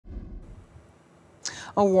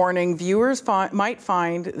A warning, viewers might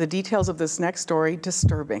find the details of this next story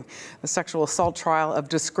disturbing. The sexual assault trial of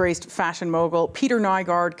disgraced fashion mogul Peter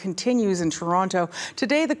Nygard continues in Toronto.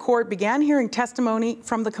 Today, the court began hearing testimony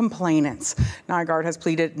from the complainants. Nygard has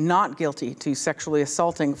pleaded not guilty to sexually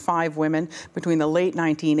assaulting 5 women between the late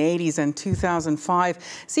 1980s and 2005.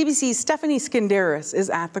 CBC's Stephanie Skinderis is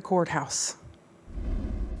at the courthouse.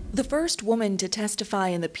 The first woman to testify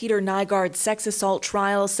in the Peter Nygard sex assault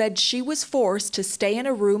trial said she was forced to stay in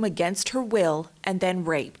a room against her will and then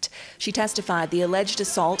raped. She testified the alleged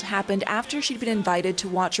assault happened after she'd been invited to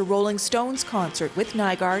watch a Rolling Stones concert with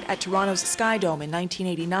Nygard at Toronto's Sky Dome in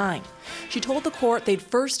 1989. She told the court they'd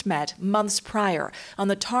first met months prior on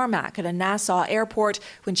the tarmac at a Nassau airport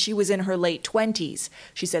when she was in her late 20s.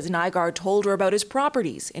 She says Nygard told her about his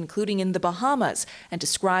properties, including in the Bahamas, and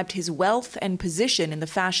described his wealth and position in the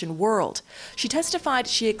fashion world. She testified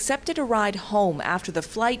she accepted a ride home after the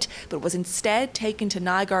flight, but was instead taken to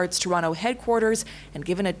Nygard's Toronto headquarters and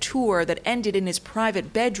given a tour that ended in his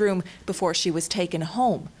private bedroom before she was taken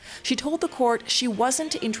home. She told the court she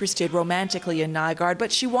wasn't interested romantically in Nygard,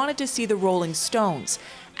 but she wanted to see the Rolling Stones.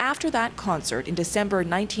 After that concert in December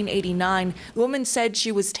 1989, the woman said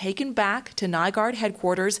she was taken back to Nygard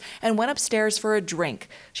headquarters and went upstairs for a drink.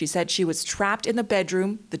 She said she was trapped in the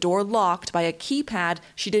bedroom, the door locked by a keypad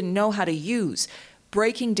she didn't know how to use.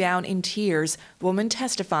 Breaking down in tears, the woman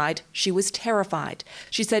testified she was terrified.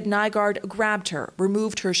 She said Nygard grabbed her,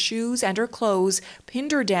 removed her shoes and her clothes,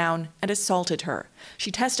 pinned her down, and assaulted her. She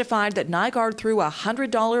testified that Nygard threw a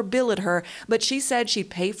 $100 bill at her, but she said she'd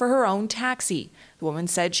pay for her own taxi. The woman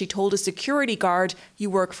said she told a security guard, "You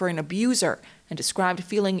work for an abuser," and described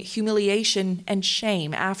feeling humiliation and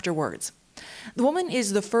shame afterwards. The woman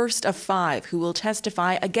is the first of 5 who will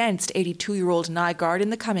testify against 82-year-old Nygard in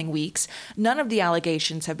the coming weeks. None of the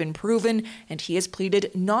allegations have been proven, and he has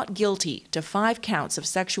pleaded not guilty to 5 counts of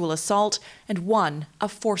sexual assault and 1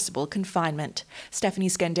 of forcible confinement. Stephanie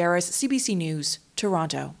Skinderis, CBC News,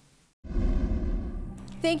 Toronto.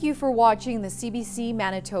 Thank you for watching the CBC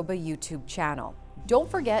Manitoba YouTube channel. Don't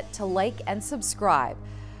forget to like and subscribe.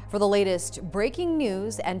 For the latest breaking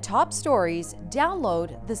news and top stories,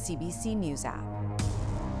 download the CBC News app.